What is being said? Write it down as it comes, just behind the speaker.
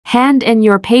Hand in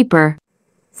your paper.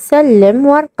 سلم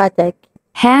ورقتك.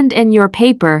 Hand in your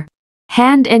paper.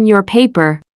 Hand in your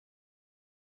paper.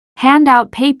 Hand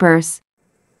out papers.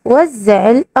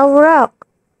 وزع الأوراق.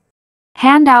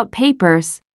 Hand out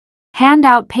papers. Hand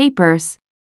out papers.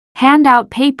 Hand out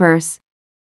papers.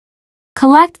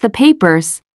 Collect the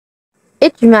papers.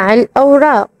 اجمع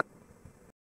الأوراق.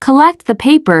 Collect the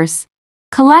papers.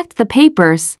 Collect the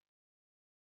papers.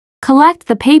 Collect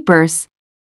the papers.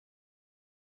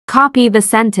 Copy the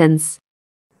sentence.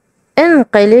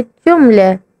 انقل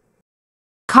الجملة.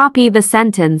 Copy the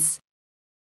sentence.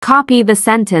 Copy the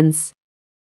sentence.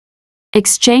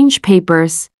 Exchange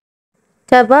papers.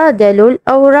 تبادلوا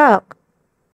الأوراق.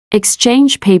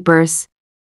 Exchange papers.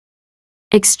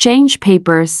 Exchange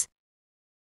papers.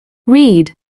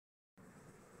 Read.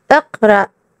 اقرأ.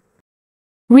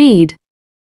 Read.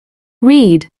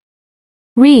 Read.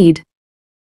 Read.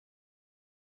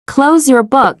 Close your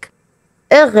book.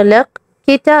 اغلق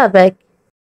كتابك.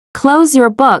 Close your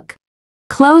book.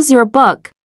 Close your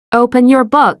book. Open your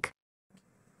book.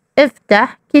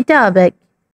 افتح كتابك.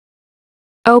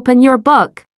 Open your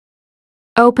book.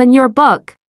 Open your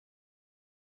book.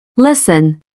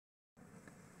 Listen.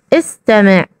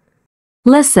 استمع.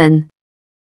 Listen.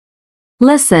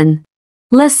 Listen.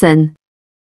 Listen.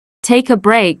 Take a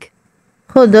break.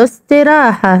 خذ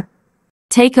استراحة.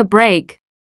 Take a break.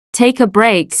 Take a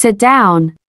break. Sit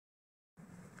down.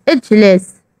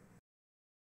 اجلس.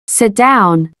 Sit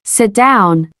down. Sit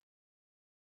down.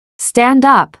 Stand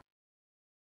up.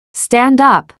 Stand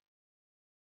up.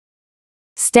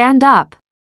 Stand up.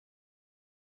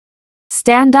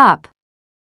 Stand up.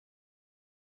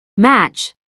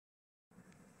 Match.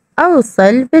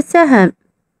 أوصل بسهم.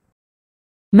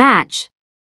 Match.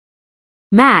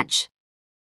 Match.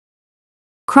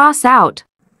 Cross out.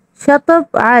 شطب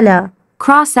على.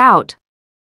 Cross out.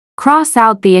 Cross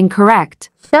out the incorrect.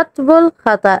 شطب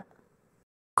الخطأ.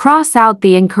 Cross out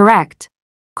the incorrect.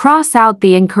 Cross out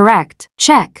the incorrect.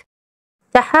 Check.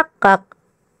 تحقق.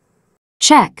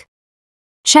 Check.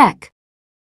 Check.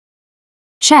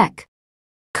 Check.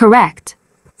 Correct.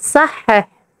 صحح.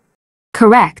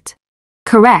 Correct.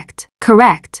 Correct.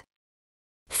 Correct.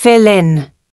 Fill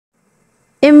in.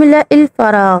 املأ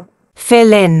الفراغ.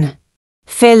 Fill in.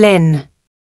 Fill in.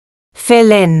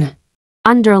 Fill in.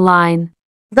 Underline.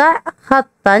 ضع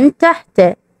خطا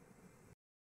تحته.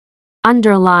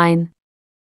 Underline.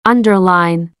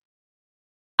 Underline.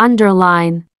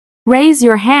 Underline. Raise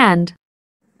your hand.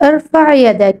 ارفع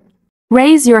يدك.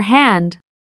 Raise your hand.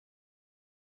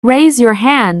 Raise your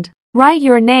hand. Write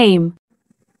your name.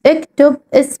 اكتب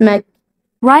اسمك.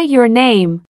 Write your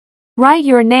name. Write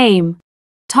your name.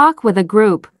 Talk with a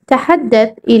group.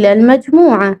 تحدث إلى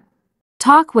المجموعة.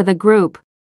 Talk with a group.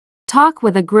 Talk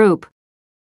with a group.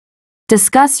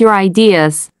 Discuss your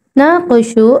ideas.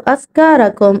 ناقشوا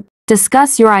أفكاركم.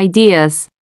 Discuss your ideas.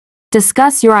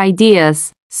 Discuss your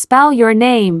ideas. Spell your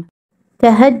name.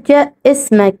 تهجأ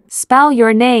اسمك. Spell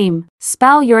your name.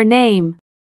 Spell your name.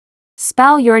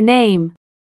 Spell your name.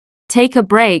 Take a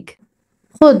break.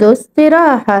 خذوا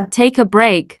استراحة. Take a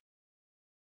break.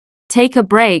 Take a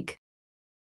break.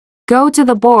 Go to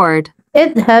the board.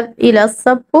 اذهب إلى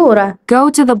السبورة. Go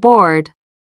to the board.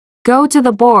 Go to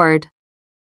the board.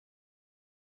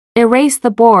 Erase the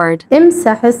board.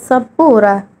 امسح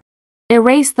السبورة.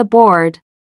 Erase the board.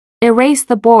 Erase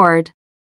the board.